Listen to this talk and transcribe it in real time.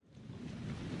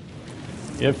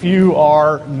If you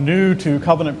are new to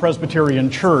Covenant Presbyterian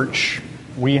Church,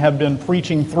 we have been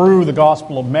preaching through the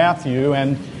Gospel of Matthew,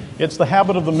 and it's the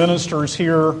habit of the ministers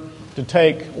here to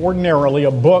take ordinarily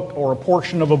a book or a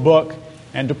portion of a book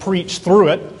and to preach through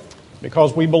it,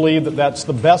 because we believe that that's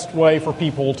the best way for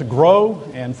people to grow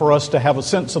and for us to have a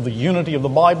sense of the unity of the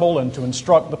Bible and to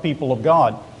instruct the people of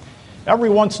God. Every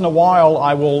once in a while,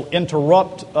 I will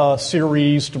interrupt a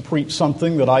series to preach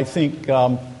something that I think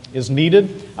is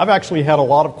needed. I've actually had a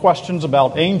lot of questions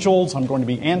about angels. I'm going to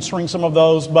be answering some of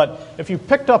those. But if you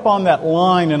picked up on that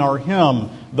line in our hymn,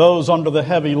 "Those under the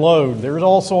heavy load," there's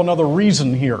also another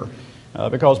reason here,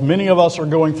 because many of us are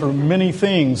going through many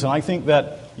things, and I think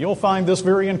that you'll find this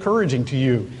very encouraging to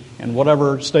you in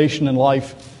whatever station in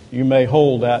life you may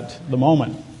hold at the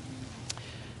moment.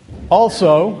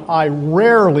 Also, I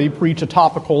rarely preach a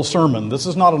topical sermon. This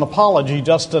is not an apology,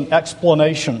 just an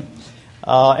explanation.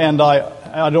 And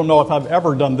I don't know if I've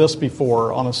ever done this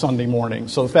before on a Sunday morning,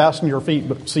 so fasten your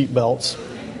seat belts.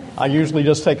 I usually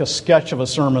just take a sketch of the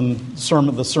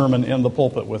sermon in the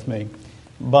pulpit with me.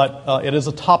 But it is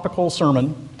a topical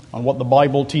sermon on what the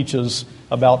Bible teaches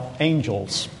about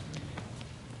angels.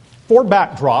 For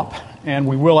backdrop, and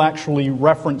we will actually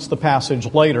reference the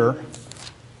passage later,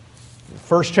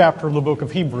 first chapter of the book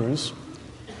of Hebrews,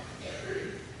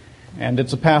 and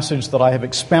it's a passage that I have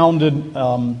expounded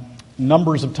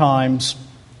numbers of times,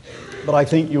 but I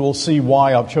think you will see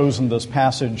why I've chosen this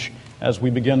passage as we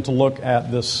begin to look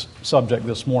at this subject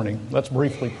this morning. Let's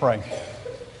briefly pray.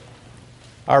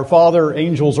 Our Father,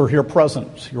 angels are here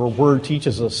present. Your word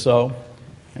teaches us so,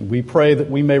 and we pray that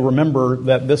we may remember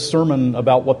that this sermon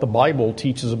about what the Bible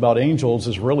teaches about angels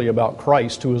is really about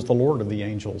Christ, who is the Lord of the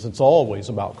angels. It's always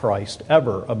about Christ,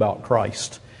 ever about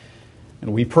Christ.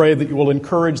 And we pray that you will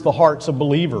encourage the hearts of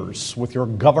believers with your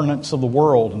governance of the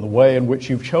world and the way in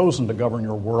which you've chosen to govern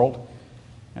your world.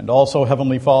 And also,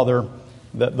 Heavenly Father,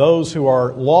 that those who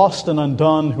are lost and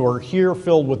undone, who are here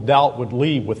filled with doubt, would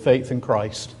leave with faith in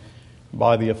Christ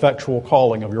by the effectual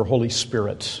calling of your Holy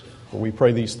Spirit. For we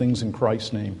pray these things in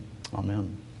Christ's name.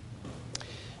 Amen.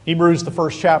 Hebrews, the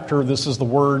first chapter, this is the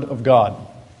Word of God.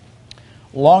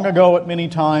 Long ago, at many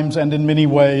times and in many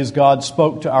ways, God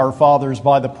spoke to our fathers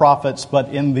by the prophets, but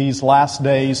in these last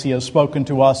days He has spoken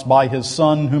to us by His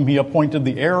Son, whom He appointed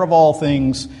the heir of all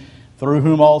things, through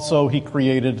whom also He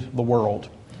created the world.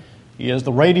 He is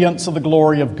the radiance of the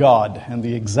glory of God and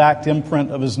the exact imprint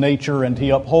of His nature, and He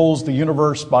upholds the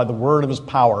universe by the word of His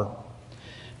power.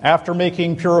 After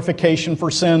making purification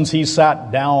for sins, He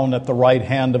sat down at the right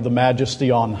hand of the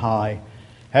Majesty on high,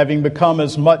 having become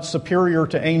as much superior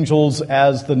to angels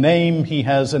as the name He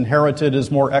has inherited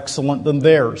is more excellent than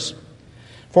theirs.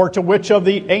 For to which of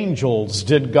the angels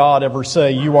did God ever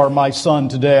say, "You are my son,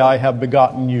 today I have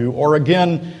begotten you"? Or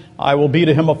again, "I will be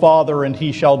to him a father, and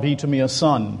he shall be to me a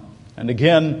son"? And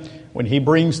again, when He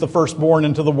brings the firstborn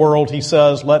into the world, He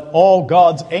says, "Let all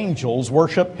God's angels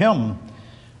worship Him."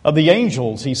 Of the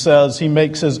angels, He says, He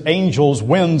makes His angels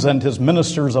winds and His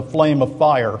ministers a flame of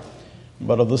fire.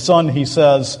 But of the Son, He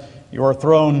says, "Your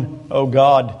throne, O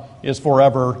God, is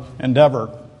forever and ever.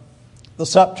 The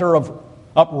scepter of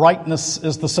uprightness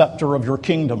is the scepter of your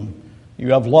kingdom.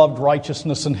 You have loved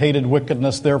righteousness and hated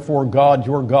wickedness. Therefore, God,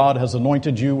 your God, has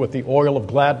anointed you with the oil of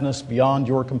gladness beyond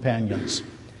your companions.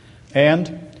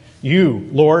 And you,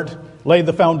 Lord, laid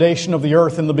the foundation of the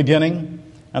earth in the beginning,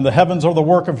 and the heavens are the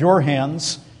work of your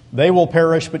hands. They will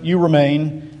perish, but you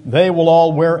remain. They will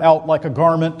all wear out like a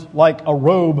garment. Like a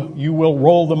robe, you will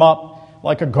roll them up.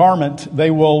 Like a garment,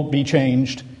 they will be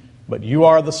changed. But you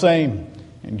are the same,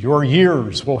 and your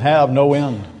years will have no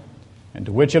end. And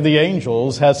to which of the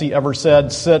angels has He ever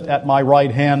said, 'Sit at my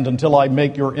right hand until I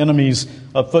make your enemies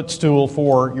a footstool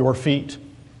for your feet'?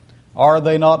 Are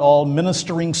they not all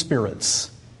ministering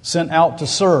spirits sent out to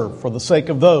serve for the sake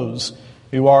of those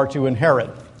who are to inherit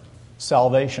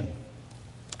salvation?"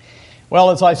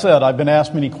 Well, as I said, I've been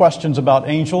asked many questions about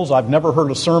angels. I've never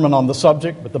heard a sermon on the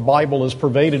subject, but the Bible is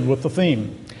pervaded with the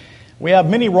theme. We have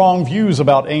many wrong views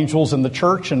about angels in the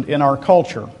church and in our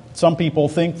culture. Some people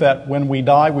think that when we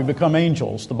die, we become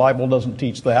angels. The Bible doesn't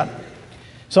teach that.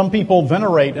 Some people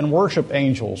venerate and worship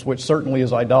angels, which certainly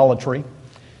is idolatry.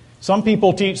 Some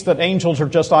people teach that angels are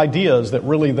just ideas, that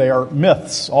really they are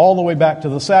myths, all the way back to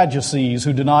the Sadducees,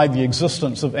 who denied the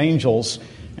existence of angels.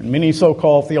 And many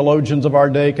so-called theologians of our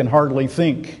day can hardly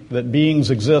think that beings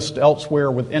exist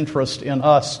elsewhere with interest in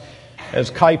us.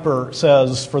 As Kuyper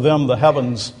says, for them the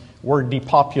heavens were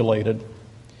depopulated.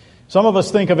 Some of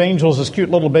us think of angels as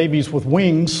cute little babies with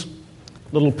wings,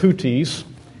 little pooties.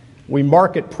 We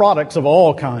market products of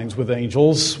all kinds with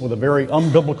angels with a very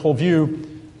unbiblical view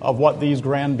of what these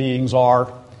grand beings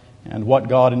are. and what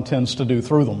God intends to do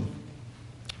through them.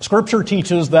 Scripture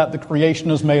teaches that the creation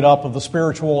is made up of the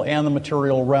spiritual and the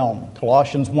material realm.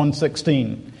 Colossians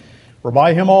 1:16. For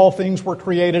by him all things were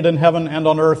created in heaven and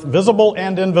on earth, visible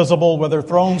and invisible, whether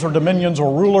thrones or dominions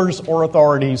or rulers or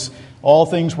authorities. All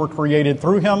things were created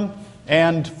through him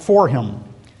and for him.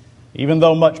 Even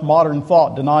though much modern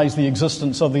thought denies the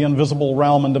existence of the invisible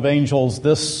realm and of angels,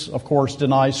 this, of course,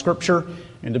 denies Scripture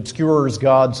and obscures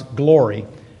God's glory.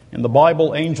 In the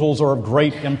Bible, angels are of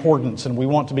great importance, and we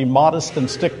want to be modest and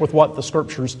stick with what the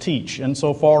Scriptures teach,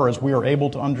 insofar as we are able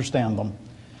to understand them.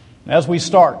 As we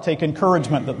start, take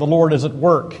encouragement that the Lord is at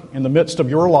work in the midst of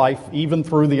your life, even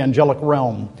through the angelic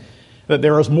realm, that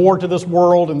there is more to this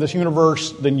world and this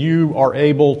universe than you are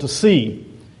able to see.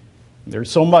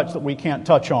 There's so much that we can't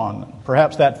touch on.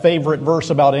 Perhaps that favorite verse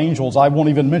about angels I won't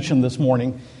even mention this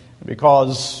morning,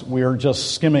 because we are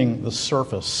just skimming the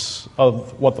surface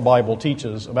of what the Bible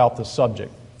teaches about this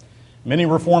subject. Many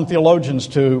Reformed theologians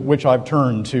to which I've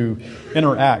turned to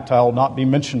interact, I'll not be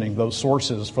mentioning those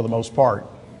sources for the most part.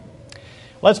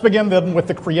 Let's begin then with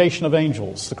the creation of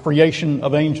angels. The creation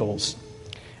of angels.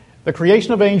 The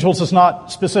creation of angels is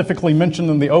not specifically mentioned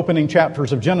in the opening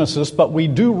chapters of Genesis, but we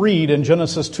do read in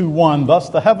Genesis 2:1, "Thus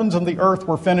the heavens and the earth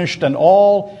were finished, and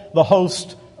all the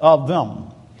host of them."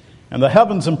 And the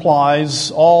heavens implies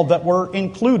all that were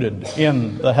included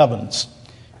in the heavens.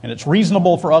 And it's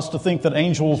reasonable for us to think that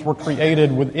angels were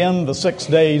created within the 6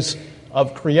 days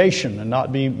of creation and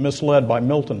not be misled by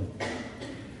Milton.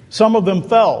 Some of them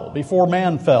fell before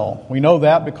man fell. We know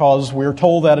that because we're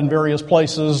told that in various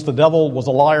places. The devil was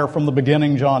a liar from the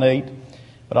beginning, John 8.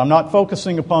 But I'm not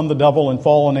focusing upon the devil and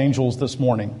fallen angels this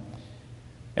morning.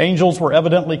 Angels were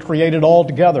evidently created all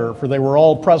together, for they were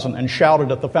all present and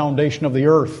shouted at the foundation of the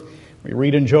earth. We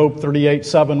read in Job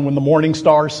 38:7, "When the morning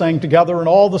stars sang together and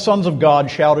all the sons of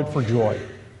God shouted for joy."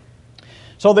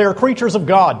 So they are creatures of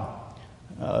God,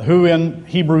 who in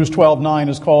Hebrews 12:9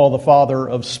 is called the Father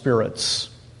of spirits.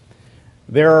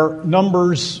 Their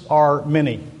numbers are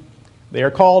many. They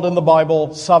are called in the Bible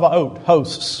Savaot,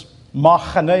 hosts,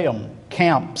 Machaneim,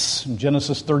 camps, in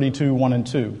Genesis 32:1 and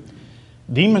 2.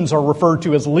 Demons are referred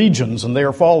to as legions, and they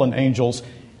are fallen angels.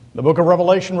 The book of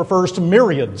Revelation refers to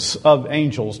myriads of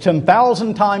angels.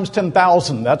 10,000 times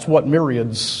 10,000, that's what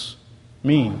myriads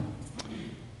mean.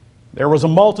 There was a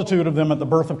multitude of them at the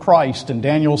birth of Christ in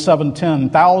Daniel 7:10.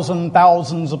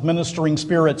 Thousands of ministering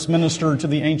spirits ministered to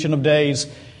the Ancient of Days.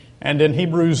 And in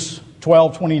Hebrews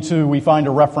 12:22, we find a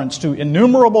reference to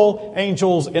innumerable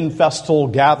angels in festal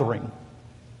gathering.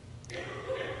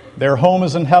 Their home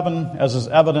is in heaven, as is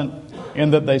evident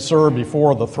in that they serve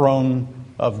before the throne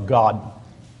of God.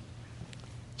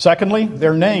 Secondly,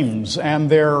 their names and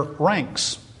their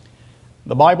ranks.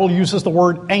 The Bible uses the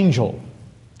word angel.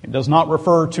 It does not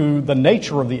refer to the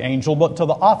nature of the angel, but to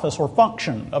the office or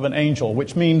function of an angel,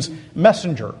 which means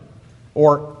messenger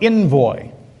or envoy.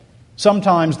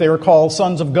 Sometimes they are called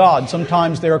sons of God.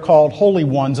 Sometimes they are called holy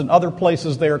ones. In other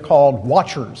places they are called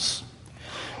watchers.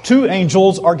 2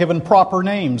 angels are given proper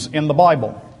names in the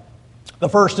Bible. The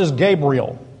first is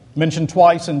Gabriel, mentioned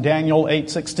twice in Daniel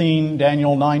 8:16,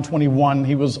 Daniel 9:21.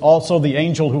 He was also the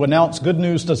angel who announced good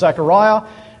news to Zechariah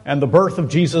and the birth of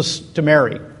Jesus to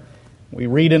Mary. We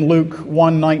read in Luke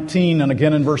 1:19 and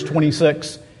again in verse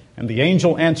 26, "And the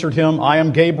angel answered him, I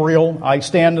am Gabriel. I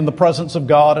stand in the presence of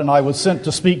God, and I was sent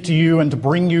to speak to you and to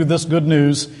bring you this good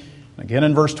news." Again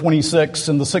in verse 26,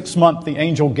 "In the 6th month, the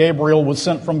angel Gabriel was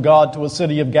sent from God to a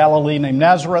city of Galilee named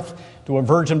Nazareth, to a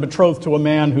virgin betrothed to a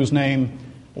man whose name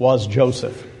was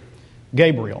Joseph."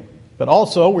 Gabriel. But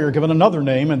also we are given another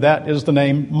name, and that is the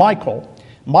name Michael.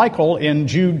 Michael in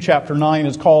Jude chapter 9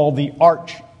 is called the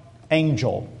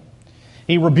archangel.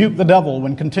 He rebuked the devil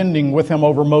when contending with him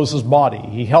over Moses' body.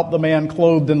 He helped the man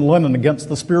clothed in linen against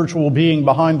the spiritual being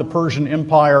behind the Persian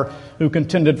Empire who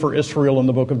contended for Israel in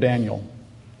the book of Daniel,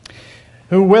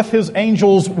 who with his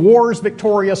angels wars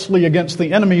victoriously against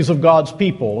the enemies of God's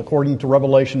people, according to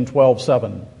Revelation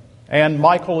 12:7. And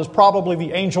Michael is probably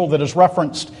the angel that is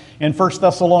referenced in 1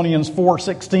 Thessalonians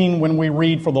 4:16 when we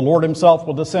read, "For the Lord himself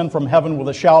will descend from heaven with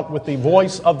a shout, with the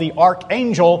voice of the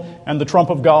archangel, and the trump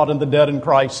of God, and the dead in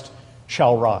Christ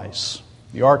shall rise."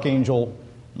 The archangel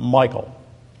Michael.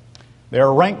 There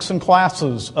are ranks and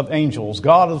classes of angels.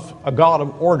 God is a God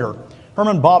of order.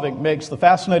 Herman Bavinck makes the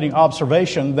fascinating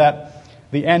observation that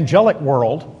the angelic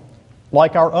world,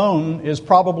 like our own, is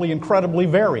probably incredibly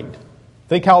varied.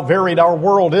 Think how varied our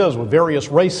world is with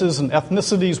various races and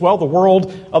ethnicities. Well, the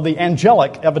world of the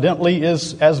angelic evidently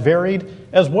is as varied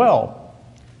as well.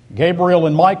 Gabriel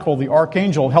and Michael, the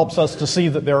archangel, helps us to see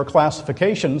that there are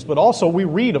classifications, but also we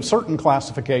read of certain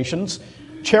classifications.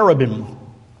 Cherubim.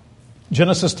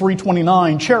 Genesis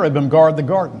 3:29, cherubim guard the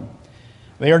garden.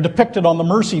 They are depicted on the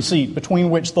mercy seat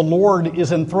between which the Lord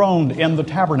is enthroned in the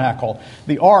tabernacle.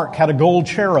 The ark had a gold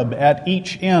cherub at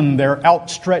each end. Their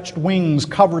outstretched wings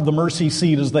covered the mercy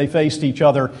seat as they faced each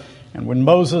other. And when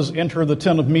Moses entered the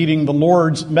tent of meeting, the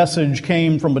Lord's message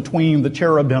came from between the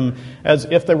cherubim as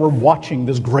if they were watching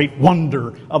this great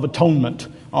wonder of atonement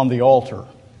on the altar.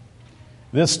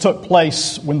 This took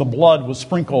place when the blood was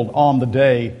sprinkled on the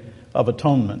Day of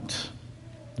Atonement.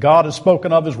 God is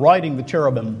spoken of as riding the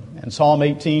cherubim in Psalm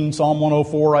 18, Psalm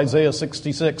 104, Isaiah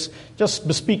 66, just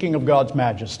bespeaking of God's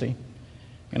majesty.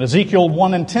 In Ezekiel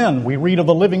 1 and 10, we read of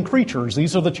the living creatures.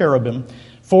 These are the cherubim,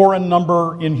 4 in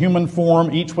number, in human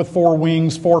form, each with 4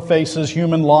 wings, 4 faces,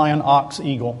 human, lion, ox,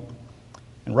 eagle.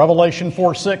 In Revelation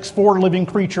 4:6, 4 living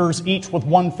creatures, each with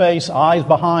 1 face, eyes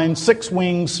behind, 6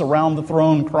 wings, surround the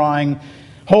throne, crying,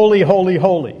 "Holy, holy,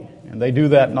 holy." And they do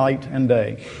that night and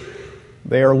day.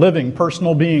 They are living,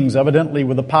 personal beings, evidently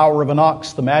with the power of an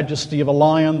ox, the majesty of a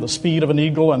lion, the speed of an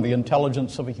eagle, and the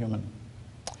intelligence of a human.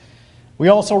 We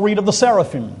also read of the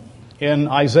seraphim in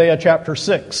Isaiah chapter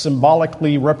 6,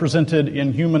 symbolically represented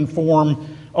in human form,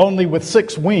 only with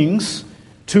 6 wings,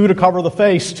 2 to cover the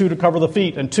face, 2 to cover the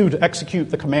feet, and 2 to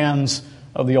execute the commands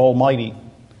of the Almighty.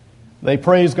 They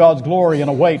praise God's glory and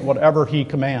await whatever He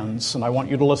commands. And I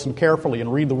want you to listen carefully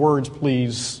and read the words,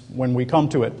 please, when we come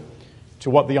to it, to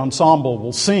what the ensemble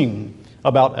will sing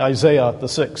about Isaiah, the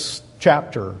 6th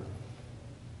chapter.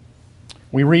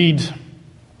 We read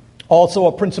also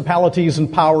of principalities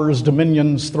and powers,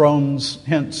 dominions, thrones,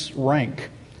 hence rank.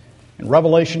 In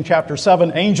Revelation chapter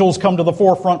 7, angels come to the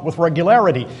forefront with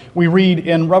regularity. We read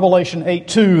in Revelation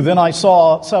 8:2, "Then I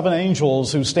saw 7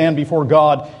 angels who stand before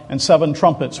God, and 7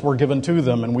 trumpets were given to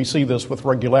them." And we see this with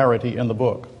regularity in the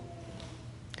book.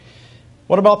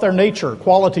 What about their nature,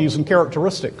 qualities, and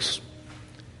characteristics?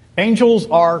 Angels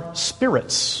are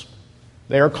spirits.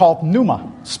 They are called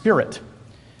pneuma, spirit.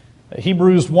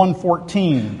 Hebrews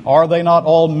 1:14, "Are they not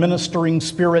all ministering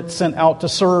spirits sent out to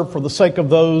serve for the sake of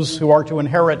those who are to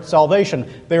inherit salvation?"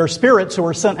 They are spirits who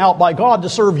are sent out by God to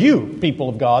serve you, people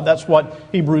of God. That's what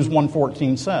Hebrews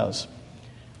 1:14 says.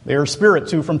 They are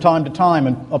spirits who from time to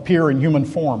time appear in human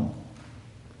form.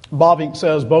 Bavinck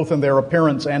says both in their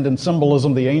appearance and in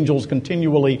symbolism, the angels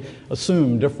continually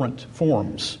assume different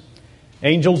forms.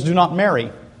 Angels do not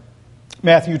marry.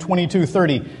 Matthew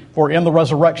 22:30, "For in the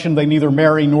resurrection they neither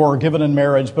marry nor are given in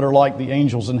marriage, but are like the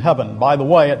angels in heaven." By the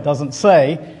way, it doesn't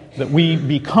say that we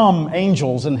become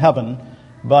angels in heaven,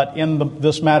 but in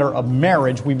this matter of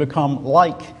marriage, we become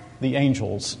like the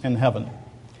angels in heaven.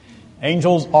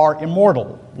 Angels are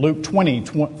immortal. Luke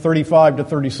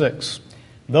 20:35-36.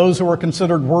 "Those who are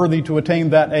considered worthy to attain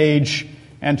that age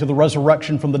and to the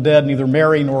resurrection from the dead neither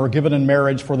marry nor are given in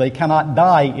marriage, for they cannot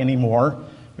die anymore,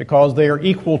 because they are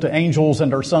equal to angels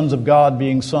and are sons of God,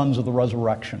 being sons of the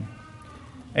resurrection."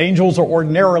 Angels are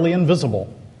ordinarily invisible.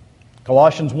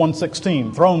 Colossians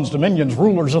 1:16, "Thrones, dominions,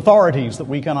 rulers, authorities that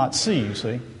we cannot see," you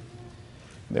see.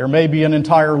 There may be an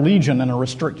entire legion in a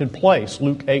restricted place,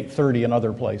 Luke 8:30 and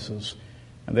other places,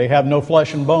 and they have no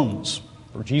flesh and bones.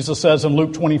 For Jesus says in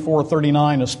Luke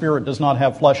 24:39, "A spirit does not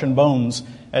have flesh and bones,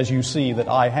 as you see that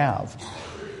I have."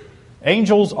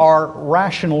 Angels are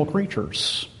rational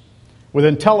creatures with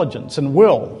intelligence and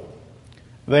will.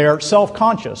 They are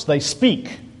self-conscious. They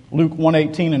speak, Luke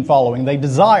 1:18 and following. They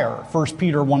desire, 1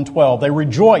 Peter 1:12. They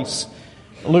rejoice,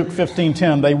 Luke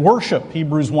 15:10. They worship,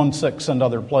 Hebrews 1:6 and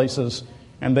other places.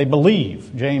 And they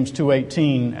believe, James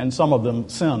 2:18, and some of them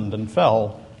sinned and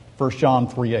fell, 1 John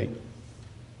 3:8.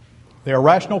 They are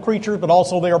rational creatures, but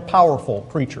also they are powerful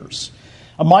creatures.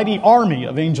 A mighty army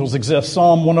of angels exists.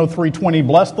 Psalm 103:20,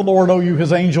 "Bless the Lord, O you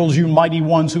his angels, you mighty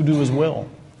ones who do his will."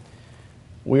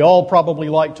 We all probably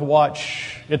like to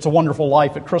watch It's a Wonderful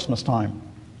Life at Christmas time.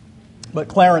 But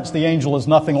Clarence the angel is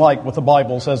nothing like what the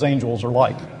Bible says angels are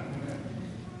like.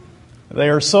 They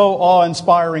are so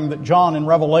awe-inspiring that John in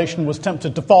Revelation was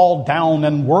tempted to fall down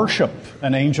and worship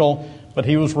an angel, but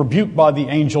he was rebuked by the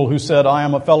angel who said, "I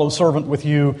am a fellow servant with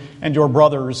you and your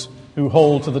brothers who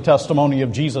hold to the testimony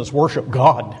of Jesus. Worship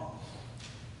God."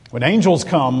 When angels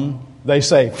come, they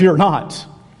say, "Fear not,"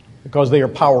 because they are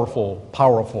powerful,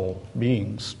 powerful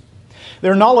beings.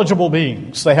 They're knowledgeable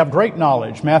beings. They have great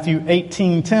knowledge. Matthew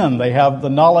 18:10, they have the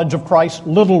knowledge of Christ's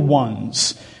little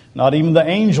ones. Not even the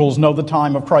angels know the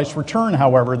time of Christ's return,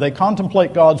 however. They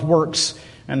contemplate God's works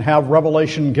and have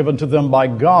revelation given to them by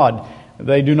God.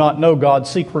 They do not know God's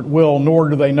secret will, nor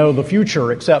do they know the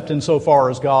future, except insofar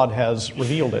as God has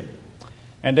revealed it.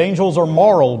 And angels are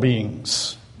moral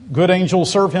beings. Good angels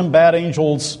serve Him, bad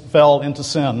angels fell into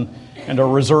sin and are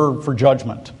reserved for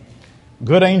judgment.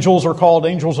 Good angels are called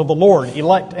angels of the Lord,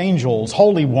 elect angels,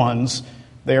 holy ones.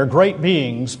 They are great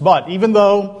beings, but even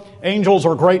though angels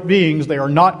are great beings, they are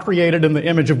not created in the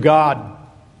image of God.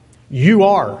 You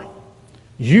are.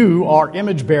 You are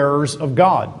image bearers of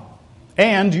God.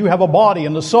 And you have a body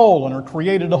and a soul and are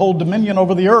created to hold dominion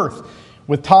over the earth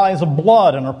with ties of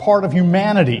blood and are part of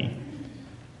humanity.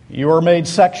 You are made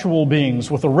sexual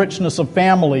beings with a richness of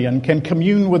family and can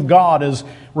commune with God as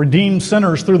redeemed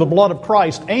sinners through the blood of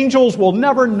Christ. Angels will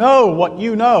never know what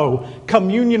you know,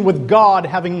 communion with God,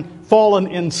 having fallen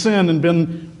in sin and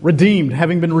been redeemed,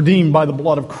 having been redeemed by the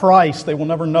blood of Christ. They will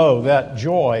never know that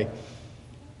joy.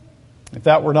 If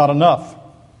that were not enough,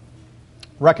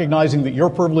 recognizing that your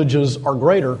privileges are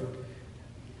greater,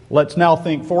 let's now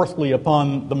think fourthly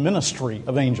upon the ministry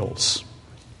of angels.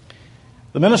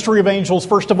 The ministry of angels,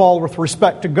 first of all, with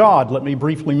respect to God, let me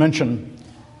briefly mention.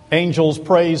 Angels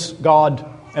praise God,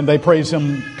 and they praise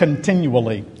Him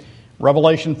continually.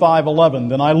 Revelation 5:11,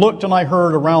 Then I looked and I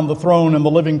heard around the throne and the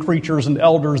living creatures and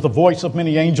elders the voice of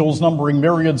many angels numbering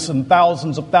myriads and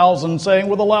thousands of thousands, saying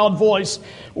with a loud voice,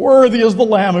 Worthy is the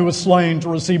Lamb who was slain to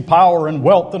receive power and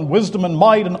wealth and wisdom and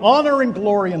might and honor and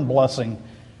glory and blessing.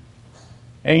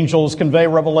 Angels convey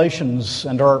revelations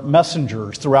and are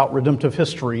messengers throughout redemptive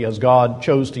history as God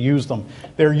chose to use them.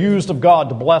 They're used of God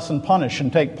to bless and punish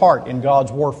and take part in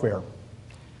God's warfare.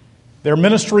 Their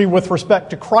ministry with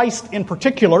respect to Christ in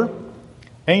particular,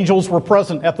 angels were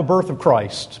present at the birth of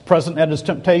Christ, present at His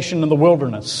temptation in the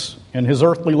wilderness, in His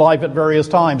earthly life at various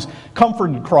times,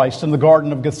 comforted Christ in the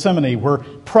Garden of Gethsemane, were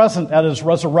present at His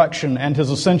resurrection and His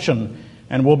ascension,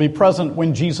 and will be present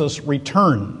when Jesus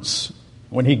returns,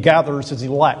 when He gathers His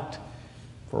elect.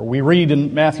 For we read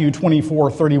in Matthew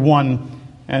 24:31,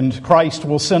 And Christ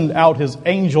will send out His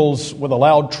angels with a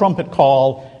loud trumpet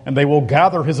call, and they will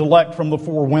gather His elect from the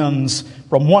four winds,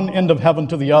 from one end of heaven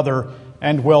to the other,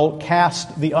 and will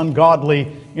cast the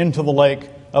ungodly into the lake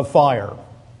of fire.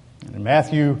 And in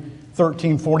Matthew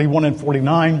 13:41 and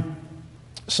 49,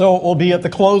 So it will be at the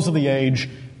close of the age,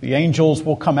 the angels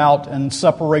will come out and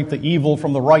separate the evil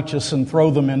from the righteous and throw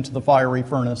them into the fiery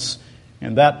furnace.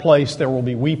 In that place there will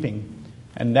be weeping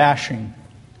and gnashing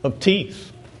of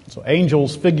teeth. So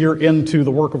angels figure into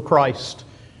the work of Christ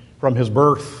from His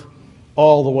birth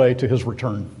all the way to His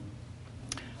return.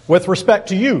 With respect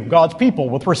to you, God's people,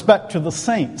 with respect to the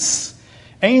saints,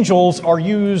 angels are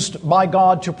used by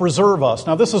God to preserve us.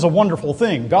 Now this is a wonderful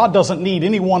thing. God doesn't need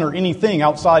anyone or anything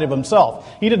outside of Himself.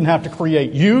 He didn't have to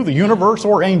create you, the universe,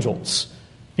 or angels.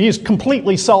 He is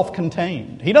completely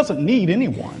self-contained. He doesn't need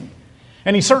anyone.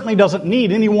 And He certainly doesn't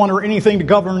need anyone or anything to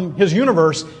govern His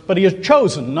universe, but He has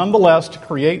chosen, nonetheless, to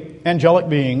create angelic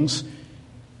beings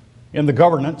in the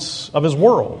governance of His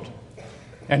world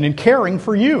and in caring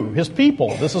for you, His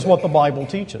people. This is what the Bible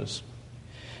teaches.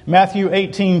 Matthew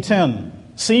 18:10,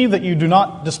 See that you do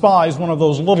not despise one of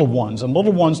those little ones. And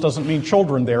little ones doesn't mean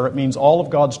children there. It means all of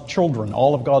God's children,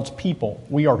 all of God's people.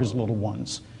 We are His little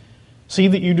ones. See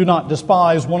that you do not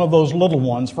despise one of those little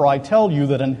ones, for I tell you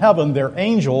that in heaven their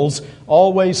angels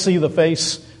always see the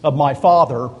face of my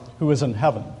Father who is in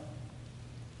heaven.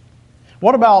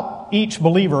 What about each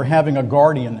believer having a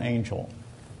guardian angel?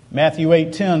 Matthew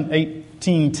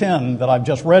 18:10 that I've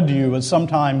just read to you has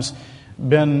sometimes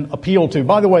been appealed to.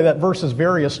 By the way, that verse is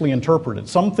variously interpreted.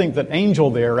 Some think that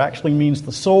angel there actually means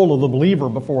the soul of the believer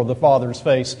before the Father's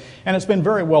face, and it's been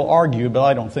very well argued, but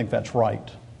I don't think that's right.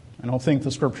 I don't think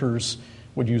the Scriptures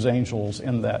would use angels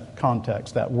in that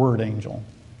context, that word angel.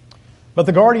 But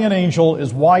the guardian angel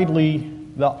is widely,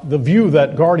 the view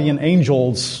that guardian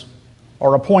angels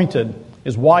are appointed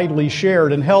is widely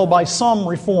shared and held by some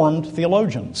Reformed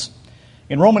theologians.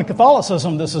 In Roman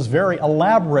Catholicism, this is very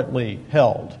elaborately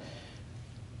held.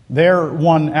 There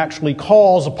one actually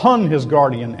calls upon his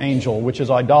guardian angel, which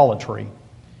is idolatry.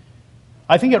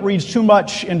 I think it reads too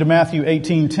much into Matthew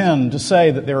 18:10 to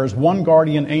say that there is one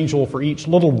guardian angel for each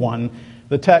little one.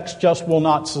 The text just will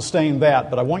not sustain that,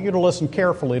 but I want you to listen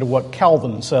carefully to what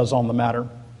Calvin says on the matter,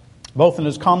 both in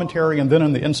his commentary and then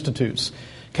in the Institutes.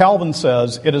 Calvin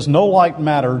says, It is no light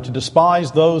matter to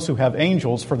despise those who have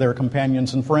angels for their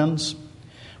companions and friends.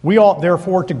 We ought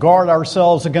therefore to guard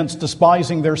ourselves against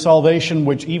despising their salvation,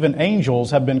 which even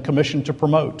angels have been commissioned to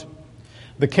promote.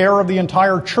 The care of the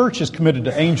entire church is committed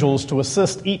to angels to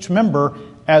assist each member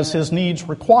as his needs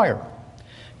require.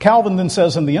 Calvin then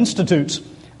says in the Institutes,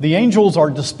 the angels are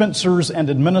dispensers and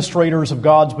administrators of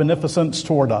God's beneficence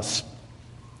toward us.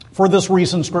 For this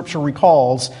reason, Scripture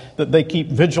recalls that they keep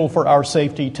vigil for our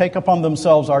safety, take upon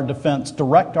themselves our defense,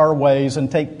 direct our ways, and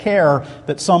take care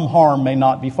that some harm may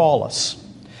not befall us.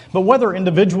 But whether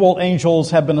individual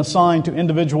angels have been assigned to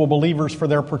individual believers for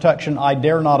their protection, I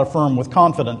dare not affirm with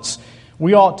confidence.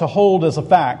 we ought to hold as a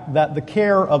fact that the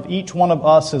care of each one of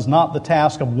us is not the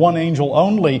task of one angel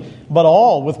only, but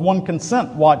all with one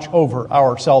consent watch over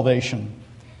our salvation.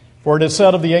 For it is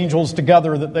said of the angels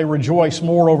together that they rejoice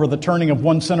more over the turning of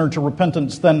one sinner to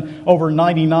repentance than over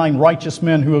 99 righteous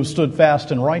men who have stood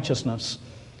fast in righteousness.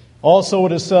 Also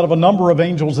it is said of a number of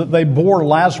angels that they bore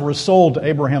Lazarus' soul to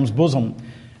Abraham's bosom.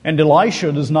 And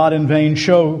Elisha does not in vain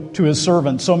show to his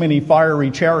servant so many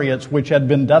fiery chariots which had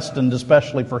been destined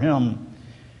especially for him.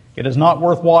 It is not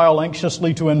worthwhile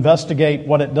anxiously to investigate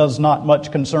what it does not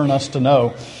much concern us to know.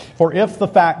 For if the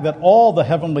fact that all the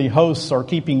heavenly hosts are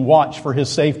keeping watch for his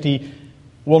safety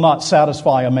will not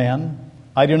satisfy a man,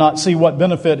 I do not see what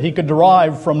benefit he could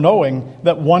derive from knowing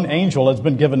that one angel has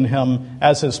been given him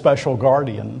as his special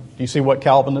guardian. Do you see what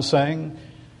Calvin is saying?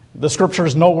 The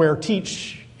Scriptures nowhere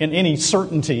teach in any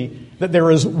certainty that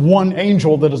there is one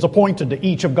angel that is appointed to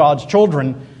each of God's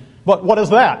children. But what is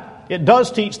that? It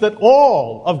does teach that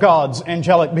all of God's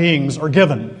angelic beings are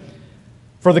given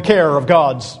for the care of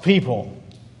God's people.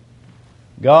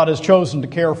 God has chosen to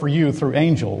care for you through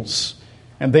angels,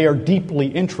 and they are deeply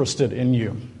interested in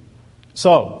you.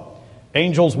 So,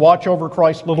 angels watch over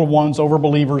Christ's little ones, over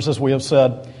believers, as we have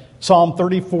said. Psalm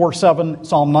 34:7,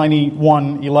 Psalm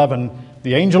 91:11.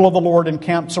 The angel of the Lord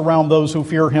encamps around those who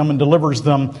fear him and delivers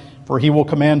them, for he will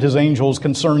command his angels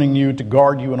concerning you to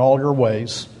guard you in all your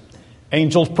ways.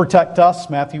 Angels protect us,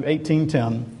 Matthew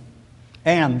 18:10.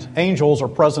 And angels are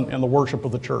present in the worship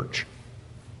of the church.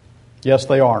 Yes,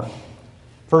 they are.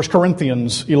 1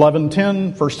 Corinthians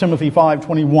 11:10, 1 Timothy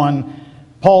 5:21,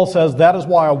 Paul says that is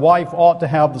why a wife ought to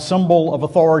have the symbol of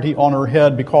authority on her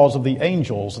head because of the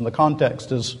angels, and the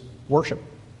context is worship.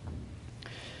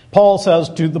 Paul says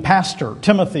to the pastor,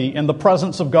 Timothy, in the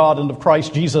presence of God and of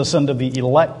Christ Jesus and of the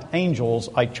elect angels,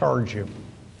 I charge you.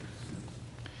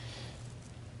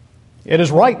 It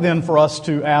is right then for us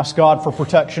to ask God for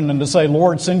protection and to say,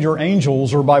 Lord, send your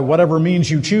angels, or by whatever means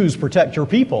you choose, protect your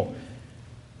people.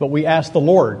 But we ask the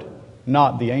Lord,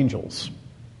 not the angels.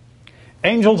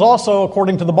 Angels also,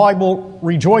 according to the Bible,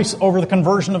 rejoice over the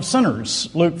conversion of sinners,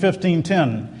 Luke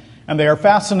 15:10. And they are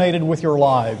fascinated with your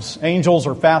lives. Angels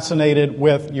are fascinated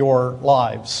with your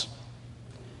lives.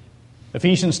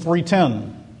 Ephesians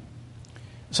 3:10.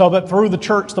 So that through the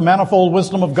church the manifold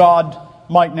wisdom of God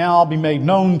might now be made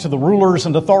known to the rulers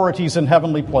and authorities in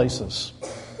heavenly places.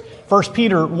 1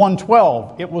 Peter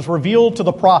 1:12. It was revealed to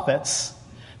the prophets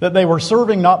that they were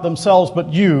serving not themselves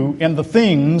but you in the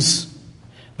things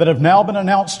that have now been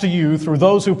announced to you through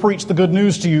those who preach the good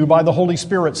news to you by the Holy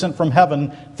Spirit sent from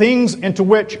heaven, things into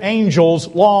which angels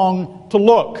long to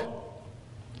look.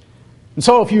 And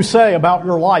so if you say about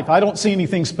your life, I don't see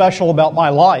anything special about my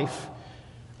life.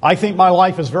 I think my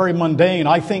life is very mundane.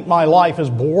 I think my life is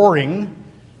boring.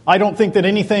 I don't think that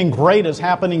anything great is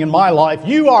happening in my life.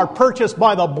 You are purchased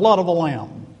by the blood of the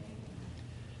Lamb.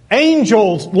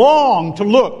 Angels long to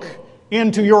look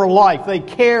into your life. They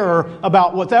care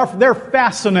about what they're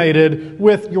fascinated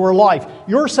with your life.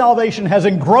 Your salvation has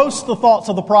engrossed the thoughts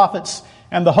of the prophets,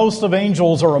 and the host of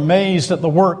angels are amazed at the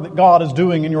work that God is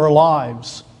doing in your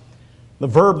lives. The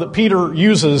verb that Peter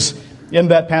uses in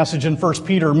that passage in 1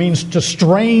 Peter means to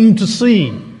strain to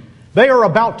see. They are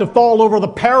about to fall over the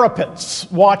parapets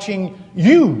watching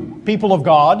you, people of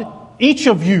God, each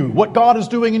of you, what God is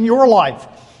doing in your life.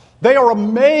 They are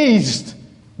amazed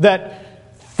that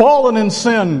fallen in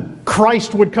sin,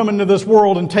 Christ would come into this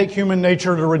world and take human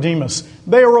nature to redeem us.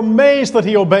 They are amazed that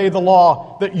He obeyed the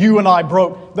law that you and I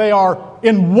broke. They are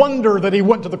in wonder that He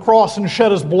went to the cross and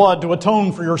shed His blood to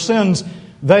atone for your sins.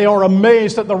 They are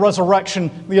amazed at the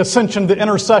resurrection, the ascension, the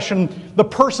intercession, the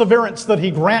perseverance that He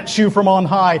grants you from on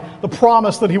high, the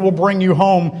promise that He will bring you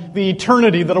home, the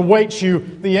eternity that awaits you.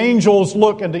 The angels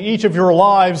look into each of your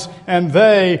lives and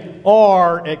they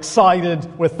are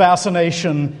excited with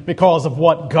fascination because of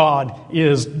what God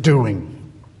is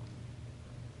doing.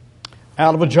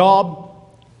 Out of a job,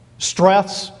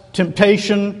 stress,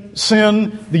 temptation,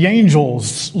 sin, the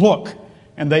angels look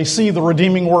and they see the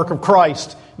redeeming work of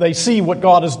Christ. They see what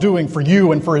God is doing for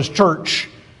you and for His church,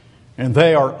 and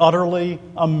they are utterly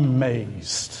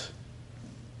amazed.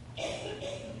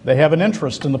 They have an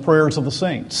interest in the prayers of the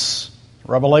saints.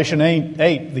 Revelation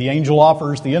 8, the angel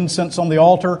offers the incense on the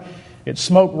altar. Its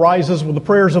smoke rises with the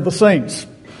prayers of the saints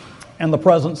and the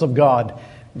presence of God.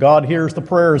 God hears the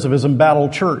prayers of His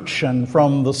embattled church, and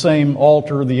from the same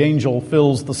altar the angel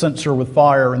fills the censer with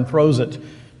fire and throws it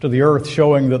to the earth,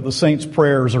 showing that the saints'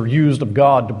 prayers are used of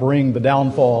God to bring the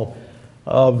downfall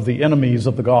of the enemies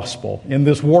of the gospel. In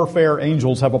this warfare,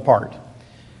 angels have a part.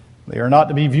 They are not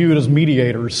to be viewed as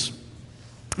mediators,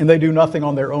 and they do nothing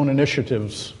on their own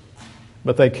initiatives.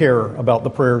 but they care about the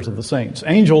prayers of the saints.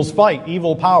 Angels fight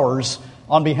evil powers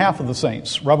on behalf of the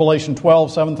saints. Revelation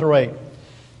 12, 7 through 8.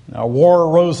 Now war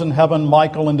arose in heaven,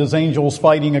 Michael and his angels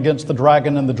fighting against the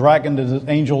dragon, and the dragon and his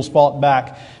angels fought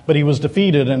back, but he was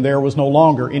defeated, and there was no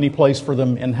longer any place for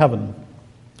them in heaven.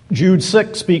 Jude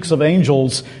 6 speaks of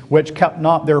angels which kept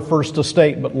not their first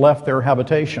estate, but left their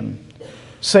habitation.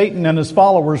 Satan and his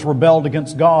followers rebelled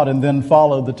against God and then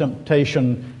followed the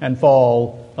temptation and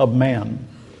fall of man.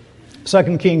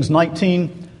 2 Kings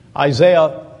 19,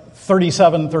 Isaiah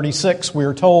 37:36, we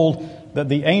are told that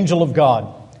the angel of God,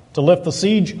 to lift the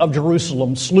siege of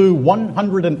Jerusalem, slew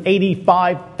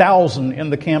 185,000 in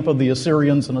the camp of the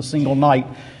Assyrians in a single night.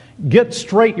 Get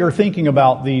straight your thinking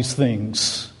about these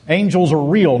things. Angels are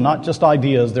real, not just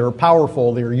ideas. They're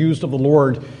powerful. They are used of the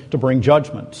Lord to bring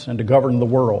judgment and to govern the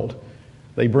world.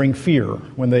 They bring fear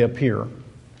when they appear.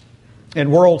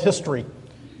 In world history,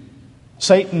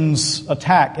 Satan's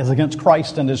attack is against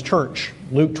Christ and his church.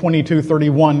 Luke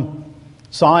 22:31,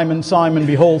 Simon, Simon,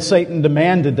 behold, Satan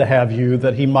demanded to have you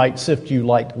that he might sift you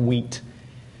like wheat.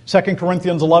 2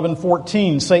 Corinthians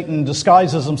 11:14, Satan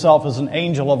disguises himself as an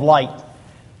angel of light.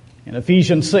 In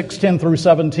Ephesians 6:10 through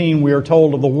 17, we are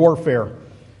told of the warfare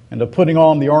and of putting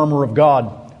on the armor of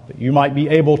God, that you might be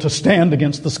able to stand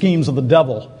against the schemes of the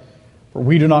devil. For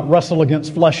we do not wrestle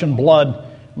against flesh and blood,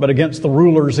 but against the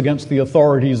rulers, against the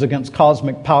authorities, against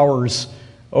cosmic powers,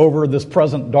 over this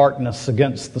present darkness,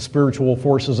 against the spiritual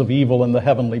forces of evil in the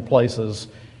heavenly places.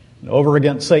 And over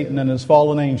against Satan and his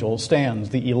fallen angels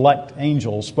stands the elect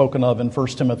angels spoken of in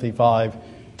 1 Timothy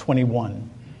 5:21.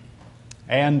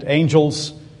 And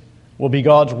angels will be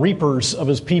God's reapers of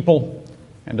his people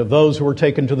and of those who are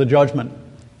taken to the judgment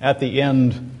at the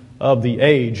end of the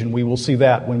age. And we will see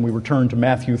that when we return to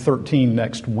Matthew 13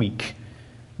 next week.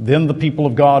 Then the people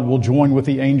of God will join with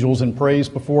the angels in praise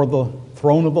before the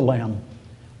throne of the Lamb.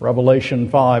 Revelation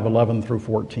 5:11 through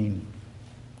 14.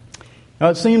 Now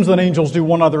it seems that angels do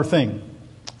one other thing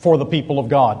for the people of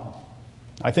God.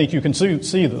 I think you can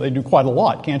see that they do quite a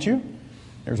lot, can't you?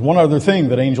 There's one other thing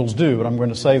that angels do, and I'm going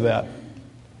to say that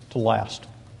to last.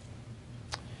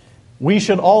 We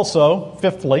should also,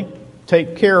 fifthly,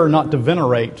 take care not to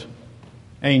venerate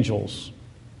angels,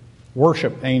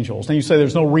 worship angels. Now you say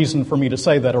there's no reason for me to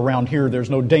say that around here. There's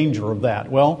no danger of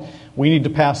that. Well, we need to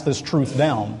pass this truth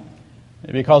down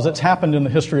because it's happened in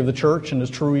the history of the church and is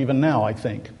true even now, I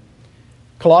think.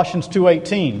 Colossians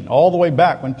 2:18, all the way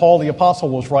back when Paul the Apostle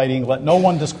was writing, let no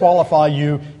one disqualify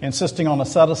you insisting on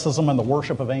asceticism and the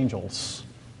worship of angels.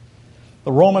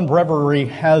 The Roman Breviary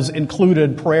has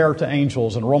included prayer to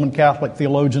angels, and Roman Catholic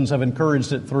theologians have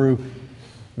encouraged it through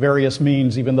various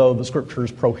means, even though the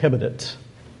Scriptures prohibit it.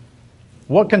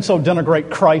 What can so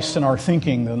denigrate Christ in our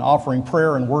thinking than offering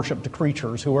prayer and worship to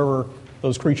creatures, whoever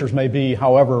those creatures may be,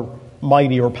 however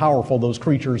mighty or powerful those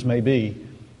creatures may be?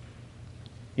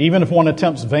 Even if one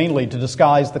attempts vainly to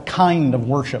disguise the kind of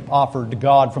worship offered to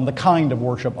God from the kind of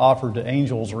worship offered to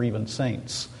angels or even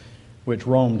saints, which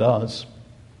Rome does.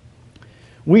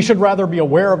 We should rather be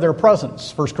aware of their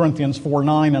presence. 1 Corinthians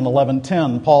 4:9 and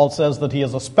 11:10, Paul says that he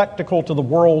is a spectacle to the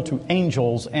world, to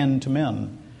angels, and to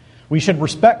men. We should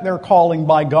respect their calling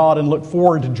by God and look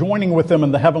forward to joining with them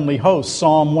in the heavenly hosts.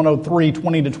 Psalm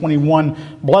 103:20-21,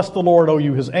 bless the Lord, O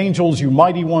you his angels, you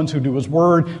mighty ones who do his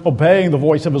word, obeying the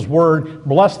voice of his word.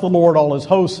 Bless the Lord, all his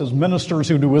hosts, his ministers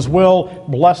who do his will.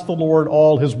 Bless the Lord,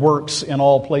 all his works in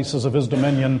all places of his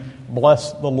dominion.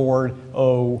 Bless the Lord,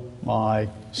 O my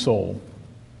soul.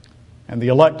 And the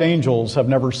elect angels have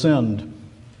never sinned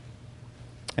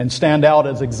and stand out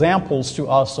as examples to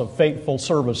us of faithful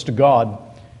service to God.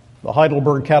 The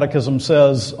Heidelberg Catechism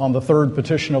says on the third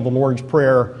petition of the Lord's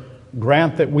Prayer,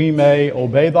 grant that we may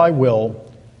obey thy will,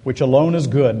 which alone is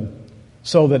good,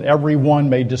 so that every one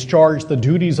may discharge the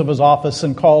duties of his office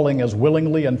and calling as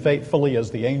willingly and faithfully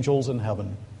as the angels in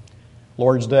heaven.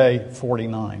 Lord's Day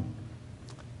 49.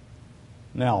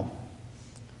 Now,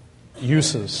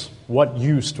 uses. What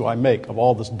use do I make of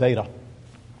all this data?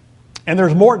 And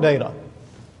there's more data.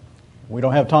 We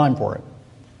don't have time for it.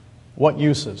 What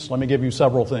uses? Let me give you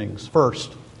several things.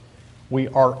 First, we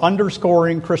are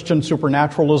underscoring Christian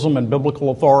supernaturalism and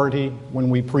biblical authority when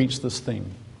we preach this theme.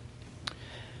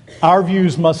 Our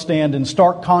views must stand in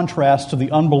stark contrast to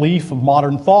the unbelief of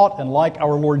modern thought, and like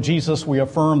our Lord Jesus, we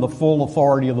affirm the full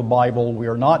authority of the Bible. We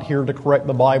are not here to correct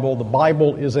the Bible. The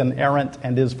Bible is inerrant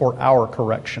and is for our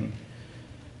correction.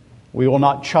 We will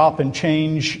not chop and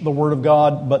change the Word of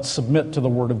God, but submit to the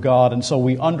Word of God, and so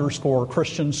we underscore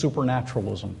Christian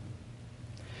supernaturalism.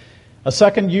 A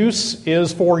second use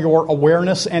is for your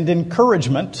awareness and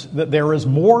encouragement that there is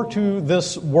more to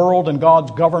this world and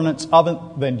God's governance of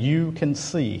it than you can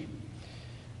see.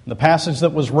 In the passage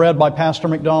that was read by Pastor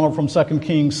McDonald from 2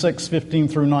 Kings 6:15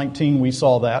 through 19, we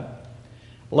saw that.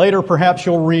 Later, perhaps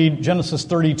you'll read Genesis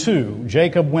 32.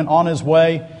 Jacob went on his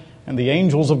way, and the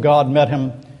angels of God met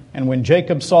him. And when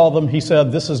Jacob saw them, he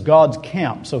said, "This is God's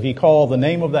camp." So he called the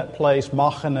name of that place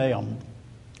Mahanaim.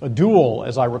 A dual,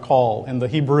 as I recall, in the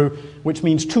Hebrew, which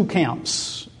means two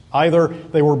camps. Either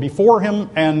they were before him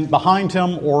and behind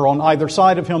him, or on either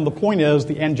side of him. The point is,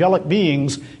 the angelic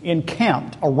beings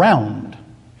encamped around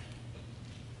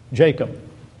Jacob.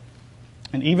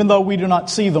 And even though we do not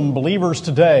see them, believers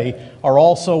today are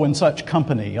also in such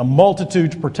company. A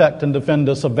multitude to protect and defend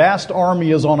us. A vast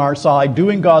army is on our side,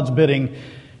 doing God's bidding.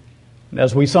 And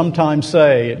as we sometimes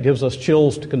say, it gives us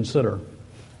chills to consider.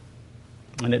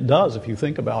 And it does, if you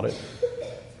think about it.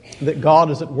 That God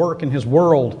is at work in His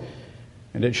world.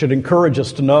 And it should encourage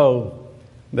us to know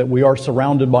that we are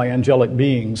surrounded by angelic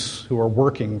beings who are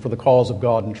working for the cause of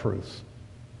God and truth.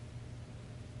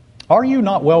 Are you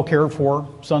not well cared for,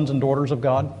 sons and daughters of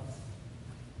God?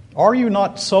 Are you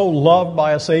not so loved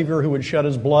by a Savior who would shed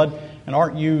His blood? And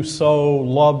aren't you so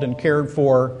loved and cared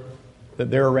for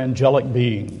that there are angelic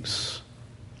beings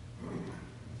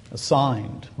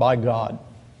assigned by God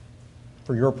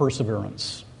for your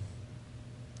perseverance?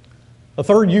 The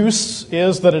third use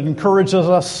is that it encourages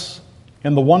us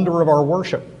in the wonder of our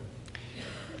worship.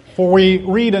 For we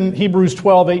read in Hebrews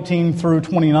 12:18 through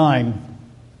 29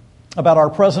 about our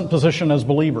present position as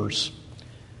believers.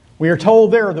 We are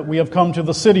told there that we have come to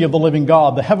the city of the living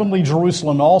God, the heavenly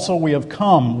Jerusalem. Also we have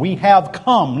come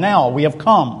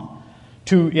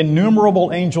to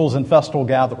innumerable angels in festal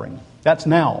gathering. That's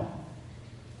now.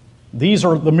 These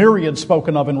are the myriad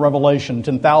spoken of in Revelation,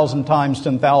 10,000 times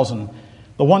 10,000.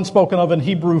 The one spoken of in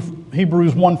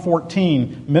Hebrews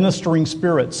 1:14, ministering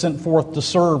spirits sent forth to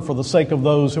serve for the sake of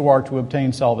those who are to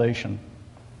obtain salvation.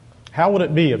 How would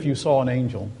it be if you saw an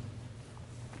angel?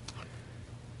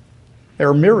 There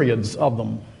are myriads of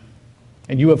them,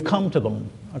 and you have come to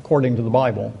them, according to the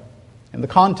Bible. And the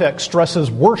context stresses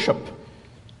worship,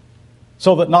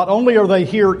 so that not only are they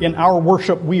here in our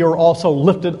worship, we are also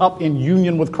lifted up in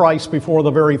union with Christ before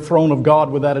the very throne of God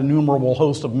with that innumerable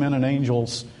host of men and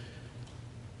angels.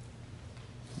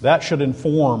 That should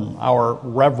inform our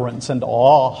reverence and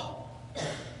awe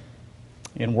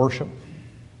in worship.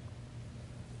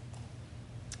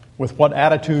 With what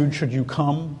attitude should you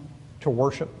come to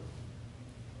worship?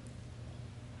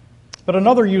 But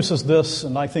another use is this,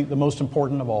 and I think the most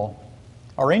important of all.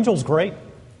 Are angels great?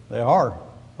 They are.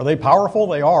 Are they powerful?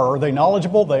 They are. Are they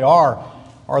knowledgeable? They are.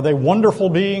 Are they wonderful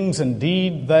beings?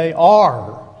 Indeed, they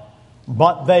are.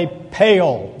 But they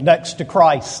pale next to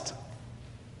Christ.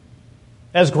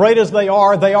 As great as they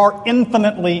are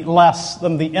infinitely less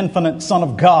than the infinite Son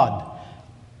of God.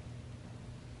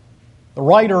 The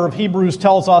writer of Hebrews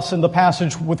tells us in the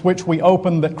passage with which we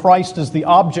open that Christ is the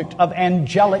object of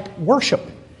angelic worship.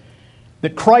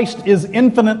 That Christ is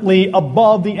infinitely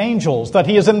above the angels, that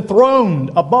He is enthroned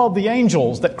above the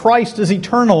angels, that Christ is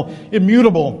eternal,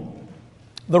 immutable,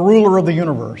 the ruler of the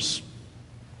universe.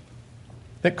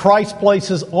 That Christ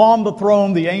places on the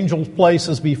throne, the angels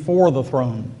places before the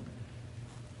throne.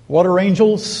 What are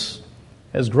angels?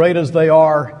 As great as they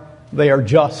are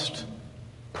just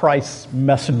Christ's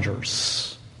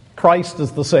messengers. Christ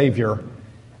is the Savior,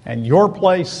 and your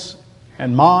place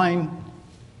and mine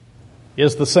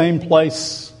is the same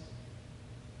place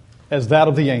as that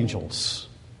of the angels,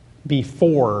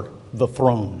 before the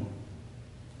throne,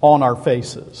 on our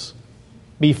faces,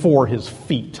 before His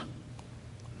feet.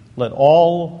 Let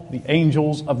all the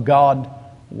angels of God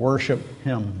worship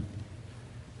Him.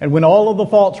 And when all of the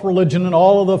false religion and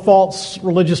all of the false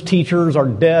religious teachers are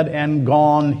dead and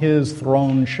gone, His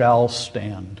throne shall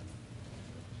stand.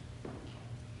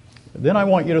 Then I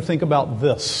want you to think about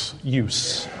this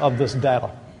use of this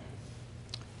data.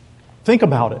 Think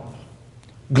about it.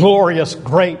 Glorious,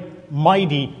 great,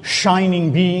 mighty,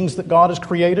 shining beings that God has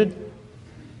created.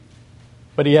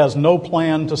 But He has no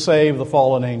plan to save the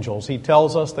fallen angels. He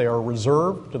tells us they are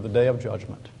reserved to the day of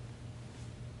judgment.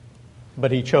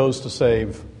 But He chose to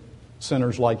save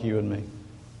sinners like you and me.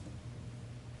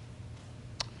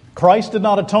 Christ did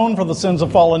not atone for the sins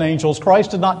of fallen angels.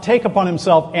 Christ did not take upon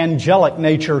Himself angelic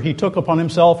nature. He took upon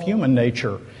Himself human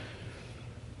nature.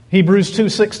 Hebrews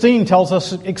 2:16 tells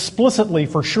us explicitly,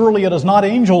 "For surely it is not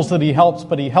angels that He helps,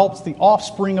 but He helps the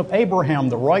offspring of Abraham."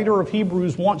 The writer of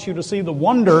Hebrews wants you to see the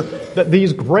wonder that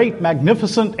these great,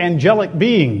 magnificent, angelic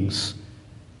beings,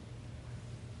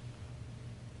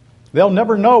 they'll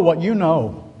never know what you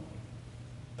know,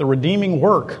 the redeeming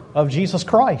work of Jesus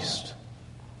Christ.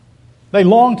 They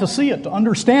long to see it, to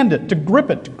understand it, to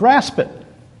grip it, to grasp it.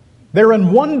 They're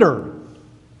in wonder.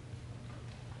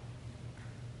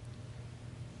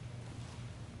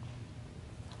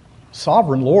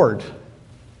 Sovereign Lord,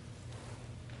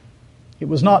 it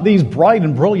was not these bright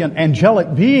and brilliant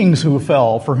angelic beings who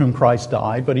fell for whom Christ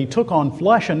died, but he took on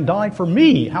flesh and died for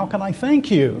me. How can I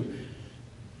thank you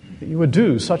that you would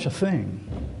do such a thing?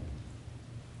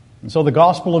 And so the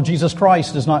gospel of Jesus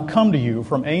Christ does not come to you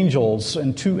from angels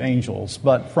and to angels,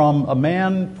 but from a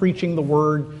man preaching the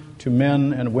word to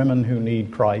men and women who need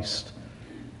Christ.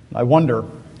 I wonder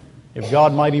if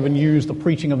God might even use the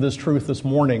preaching of this truth this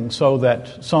morning so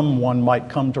that someone might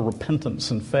come to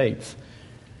repentance and faith,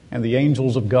 and the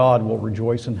angels of God will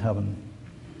rejoice in heaven.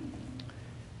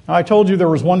 Now, I told you there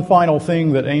was one final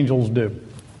thing that angels do.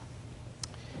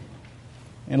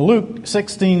 In Luke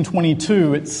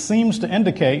 16:22, it seems to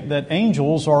indicate that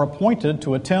angels are appointed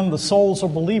to attend the souls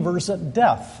of believers at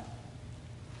death.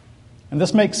 And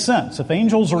this makes sense. If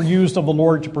angels are used of the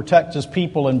Lord to protect His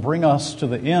people and bring us to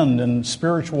the end in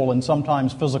spiritual and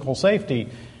sometimes physical safety,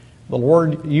 the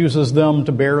Lord uses them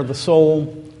to bear the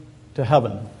soul to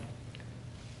heaven.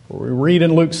 We read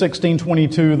in Luke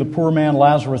 16:22, the poor man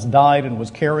Lazarus died and was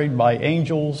carried by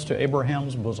angels to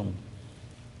Abraham's bosom.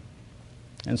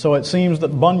 And so it seems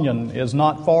that Bunyan is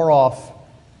not far off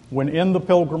when in the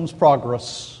Pilgrim's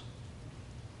Progress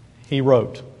he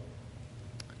wrote,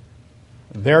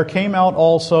 "There came out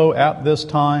also at this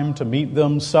time to meet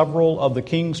them several of the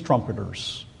king's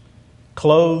trumpeters,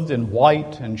 clothed in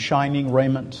white and shining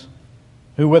raiment,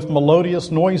 who with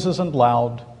melodious noises and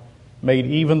loud made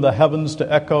even the heavens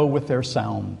to echo with their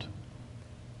sound.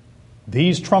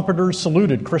 These trumpeters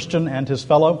saluted Christian and his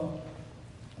fellow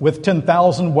with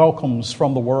 10,000 welcomes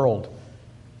from the world,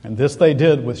 and this they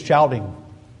did with shouting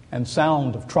and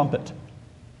sound of trumpet.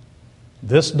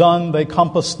 This done, they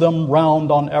compassed them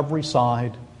round on every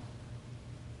side.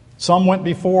 Some went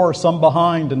before, some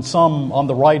behind, and some on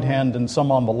the right hand and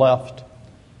some on the left,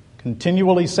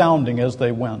 continually sounding as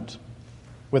they went,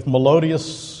 with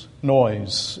melodious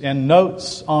noise in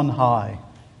notes on high,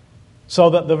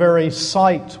 so that the very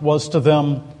sight was to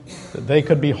them that they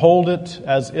could behold it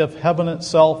as if heaven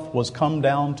itself was come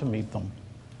down to meet them.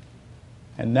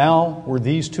 And now were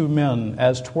these two men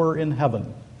as 'twere in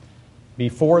heaven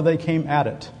before they came at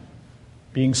it,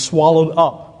 being swallowed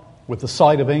up with the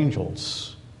sight of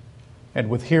angels and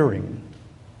with hearing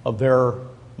of their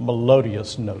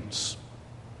melodious notes."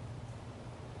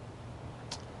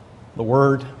 The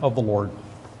word of the Lord.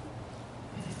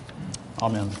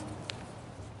 Amen.